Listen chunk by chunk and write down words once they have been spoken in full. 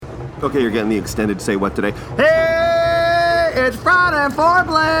Okay, you're getting the extended say what today. Hey, it's Friday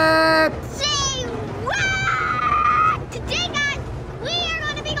Foreplay! Say what? Today, guys, we are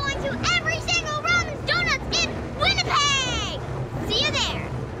going to be going to every single Robin's Donuts in Winnipeg! See you there.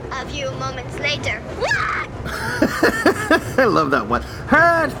 A few moments later. What? I love that one.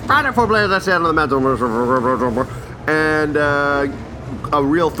 Hey, it's Friday Foreplay. That's the end of the mental. And a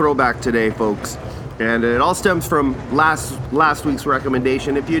real throwback today, folks. And it all stems from last week's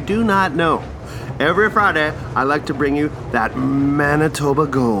recommendation. If you do not know, every Friday I like to bring you that Manitoba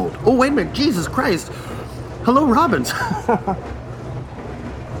Gold. Oh, wait a minute. Jesus Christ. Hello, Robins.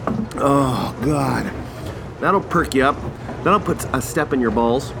 Oh, God. That'll perk you up. That'll put a step in your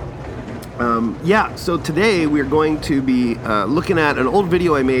balls. So today we're going to be looking at an old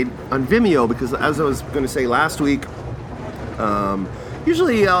video I made on Vimeo because, as I was going to say last week,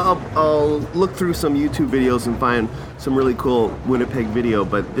 usually I'll look through some YouTube videos and find some really cool Winnipeg video,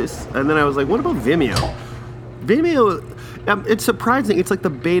 and then I was like, what about Vimeo? Vimeo, it's surprising. It's like the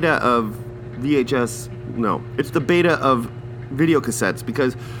beta of VHS. No, it's the beta of video cassettes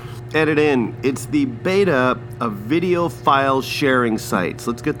because Edit In, it's the beta of video file sharing sites.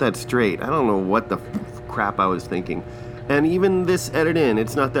 Let's get that straight. I don't know what the crap I was thinking. And even this Edit In,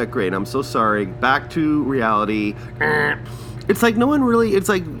 it's not that great. I'm so sorry. Back to reality. It's like no one really, it's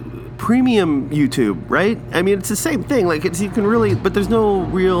like premium YouTube, right? I mean, it's the same thing. Like you can really, but there's no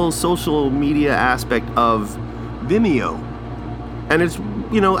real social media aspect of Vimeo. And it's,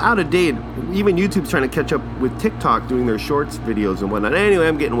 out of date. Even YouTube's trying to catch up with TikTok doing their shorts videos and whatnot. Anyway,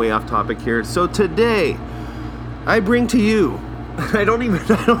 I'm getting way off topic here. So today, I bring to you, I don't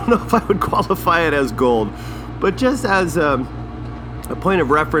know if I would qualify it as gold, but just as a point of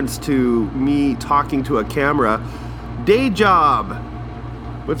reference to me talking to a camera, Day Job.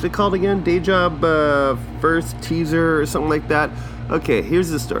 What's it called again? Day Job first teaser or something like that. Okay, here's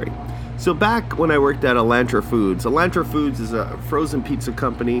the story. So back when I worked at Elantra Foods is a frozen pizza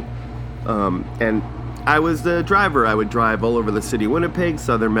company, and I was the driver. I would drive all over the city of Winnipeg,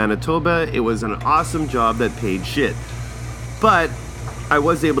 southern Manitoba. It was an awesome job that paid shit. But I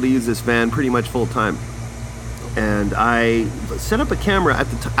was able to use this van pretty much full time. And I set up a camera at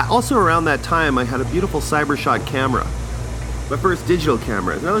the time. Also around that time, I had a beautiful CyberShot camera. My first digital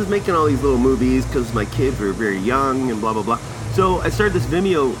camera. And I was making all these little movies because my kids were very young and blah, blah, blah. So I started this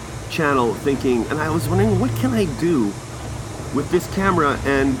Vimeo channel thinking, and I was wondering, what can I do with this camera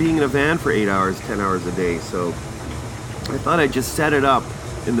and being in a van for 8 hours, 10 hours a day? So I thought I'd just set it up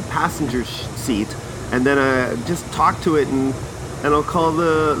in the passenger seat and then I just talk to it and I'll call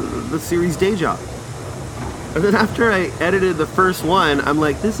the series Day Job. And then after I edited the first one, I'm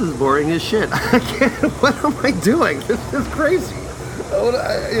like, this is boring as shit. I can't, what am I doing? This is crazy.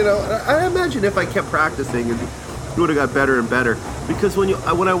 I imagine if I kept practicing, it would have got better and better. Because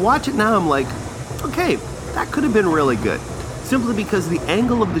when I watch it now, I'm like, okay, that could have been really good. Simply because the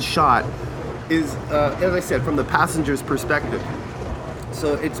angle of the shot is, as I said, from the passenger's perspective.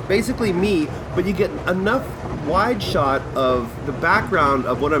 So it's basically me, but you get enough wide shot of the background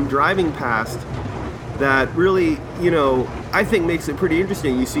of what I'm driving past that really, I think makes it pretty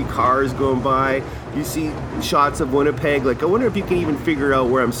interesting. You see cars going by, you see shots of Winnipeg. Like, I wonder if you can even figure out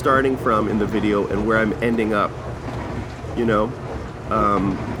where I'm starting from in the video and where I'm ending up,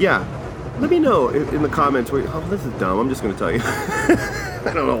 Yeah, let me know in the comments. This is dumb. I'm just going to tell you.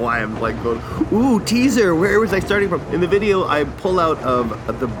 I don't know why I'm like going, ooh, teaser. Where was I starting from? In the video, I pull out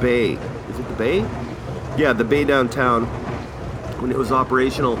of the bay. Is it the bay? Yeah, the bay downtown. When it was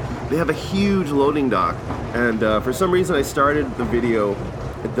operational, they have a huge loading dock. And for some reason, I started the video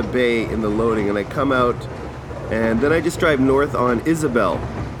at the bay in the loading. And I come out, and then I just drive north on Isabel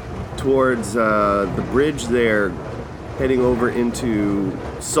towards the bridge there, heading over into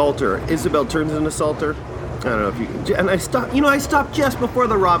Salter. Isabel turns into Salter. I don't know if you... And I stopped, I stopped just before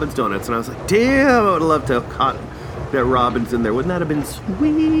the Robin's Donuts, and I was like, damn, I would love to have caught that Robin's in there. Wouldn't that have been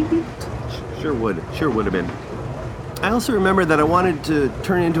sweet? Sure would have been. I also remember that I wanted to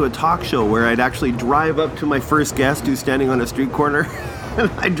turn into a talk show where I'd actually drive up to my first guest who's standing on a street corner,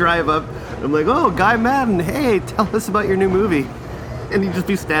 and I drive up, I'm like, oh, Guy Madden, hey, tell us about your new movie. And he'd just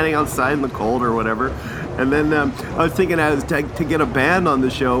be standing outside in the cold or whatever. And then I was thinking to get a band on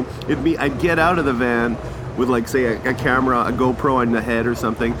the show, I'd get out of the van with, like, say, a camera, a GoPro on the head or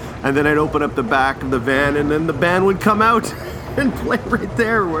something, and then I'd open up the back of the van, and then the band would come out and play right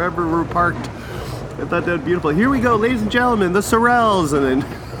there wherever we're parked. I thought that was beautiful. Here we go, ladies and gentlemen, the Sorrells, and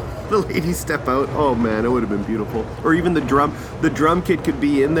then the ladies step out. Oh man, it would have been beautiful. Or even the drum kit could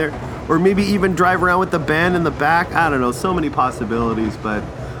be in there, or maybe even drive around with the band in the back. I don't know, so many possibilities, but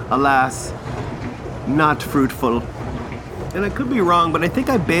alas, not fruitful. and I could be wrong, but I think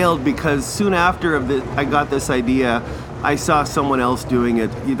I bailed because soon after I got this idea, I saw someone else doing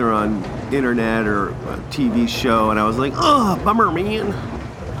it either on internet or a TV show, and I was like, oh, bummer, man.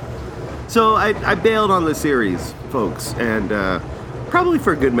 So I bailed on the series, folks, and probably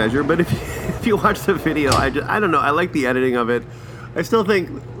for good measure, but if you watch the video, I don't know, I like the editing of it. I still think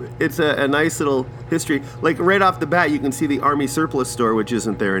it's a nice little history. Like right off the bat, you can see the Army surplus store, which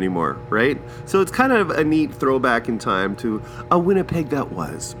isn't there anymore, right? So it's kind of a neat throwback in time to a Winnipeg that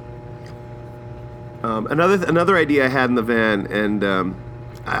was. Another idea I had in the van, and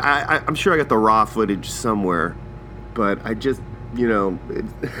I'm sure I got the raw footage somewhere, but I just, you know,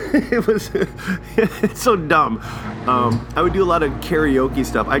 it was it's so dumb. I would do a lot of karaoke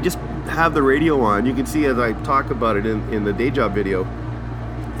stuff. I just have the radio on. You can see as I talk about it in the day job video.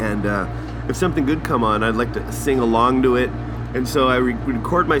 And if something good come on, I'd like to sing along to it. And so I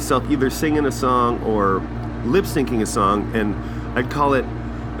record myself either singing a song or lip syncing a song, and I'd call it,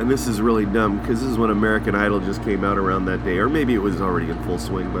 and this is really dumb because this is when American Idol just came out around that day, or maybe it was already in full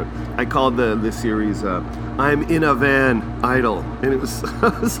swing, but I called the series I'm in a Van Idol. And it was,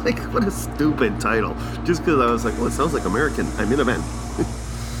 I was like, what a stupid title. Just because I was like, well, it sounds like American. I'm in a van.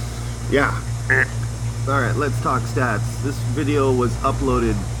 Yeah. All right, let's talk stats. This video was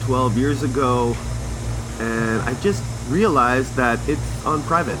uploaded 12 years ago, and I just realized that it's on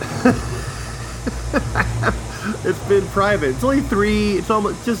private. It's been private. It's only it's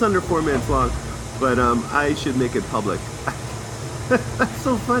almost just under 4 minutes long, but I should make it public. That's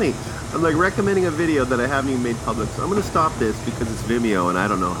so funny. I'm like recommending a video that I haven't even made public, so I'm gonna stop this because it's Vimeo, and I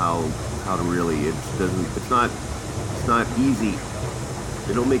don't know how to really. It's not easy.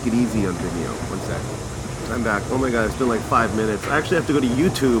 They don't make it easy on Vimeo. One second. I'm back. Oh my god, it's been like 5 minutes. I actually have to go to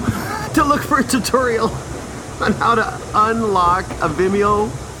YouTube to look for a tutorial on how to unlock a Vimeo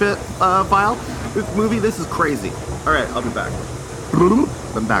file. This is crazy. All right, I'll be back.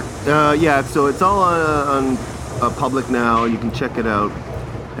 I'm back. Yeah, so it's all on public now. You can check it out.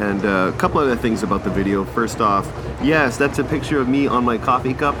 And a couple other things about the video. First off, yes, that's a picture of me on my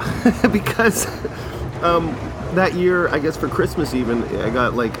coffee cup because that year, I guess for Christmas even, I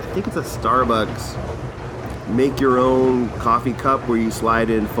got I think it's a Starbucks make your own coffee cup where you slide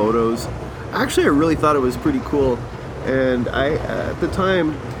in photos. Actually, I really thought it was pretty cool. And at the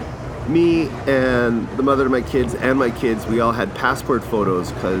time, me and the mother of my kids and my kids, we all had passport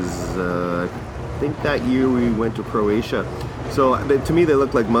photos because I think that year we went to Croatia. So to me, they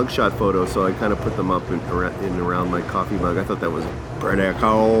looked like mugshot photos, so I kind of put them up in around my coffee mug. I thought that was pretty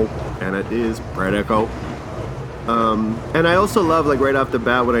cool, and it is pretty cool. And I also love, right off the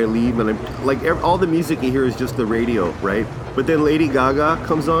bat when I leave, and I'm all the music you hear is just the radio, right? But then Lady Gaga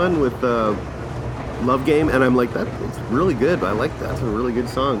comes on with Love Game, and I'm like, it's really good. I like that. It's a really good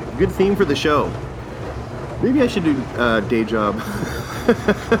song. Good theme for the show. Maybe I should do Day Job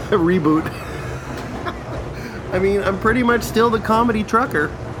reboot. I mean, I'm pretty much still the comedy trucker.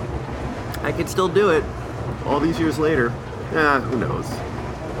 I could still do it all these years later. Who knows?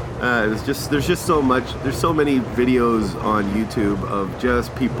 There's just so much. There's so many videos on YouTube of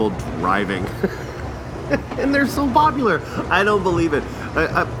just people driving. And they're so popular. I don't believe it.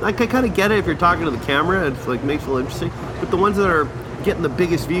 I kind of get it if you're talking to the camera. It's makes it a little interesting. But the ones that are getting the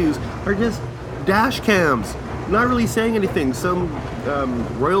biggest views are just dash cams, not really saying anything. Some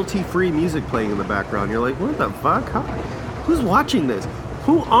royalty-free music playing in the background. You're like, what the fuck? Who's watching this?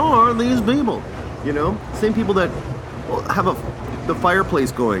 Who are these people? You know, same people that have the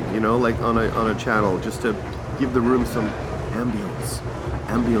fireplace going. You know, on a channel just to give the room some ambience,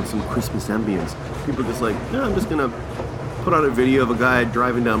 some Christmas ambience. People just I'm just gonna put on a video of a guy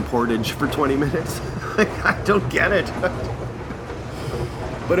driving down Portage for 20 minutes. I don't get it.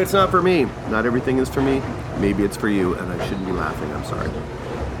 But it's not for me. Not everything is for me. Maybe it's for you, and I shouldn't be laughing. I'm sorry.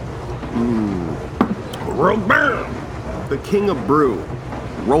 Robin, the king of brew,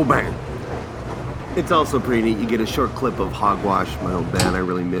 Robin. It's also pretty neat. You get a short clip of Hogwash, my old band I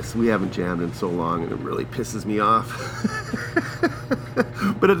really miss. We haven't jammed in so long, and it really pisses me off.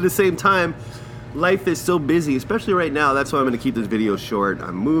 But at the same time, life is so busy, especially right now. That's why I'm going to keep this video short.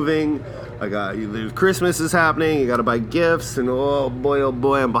 I'm moving. Christmas is happening. You got to buy gifts, and oh boy,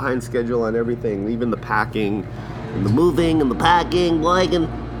 I'm behind schedule on everything, even the packing, and the moving, and the packing,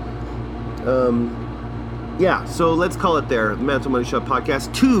 yeah. So let's call it there. The Mantle Money Shot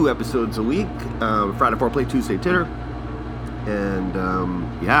podcast, 2 episodes a week. Friday Foreplay, Tuesday Titter, and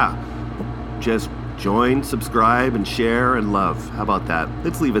yeah, just join, subscribe, and share, and love. How about that?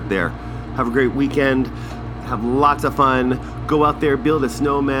 Let's leave it there. Have a great weekend. Have lots of fun. Go out there, build a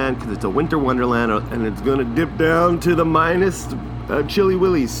snowman, because it's a winter wonderland, and it's going to dip down to the minus chilly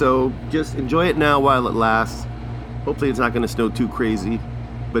willies. So just enjoy it now while it lasts. Hopefully it's not going to snow too crazy.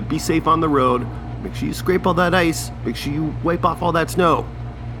 But be safe on the road. Make sure you scrape all that ice. Make sure you wipe off all that snow.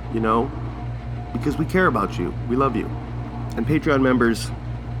 You know? Because we care about you. We love you. And Patreon members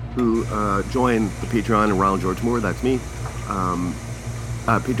who join the Patreon and Ronald George Moore, that's me.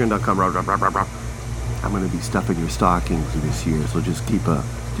 Patreon.com. I'm going to be stuffing your stockings this year. So just keep a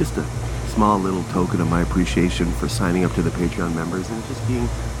small little token of my appreciation for signing up to the Patreon members and just being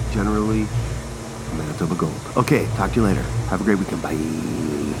generally Manitoba Gold. Okay, talk to you later. Have a great weekend. Bye.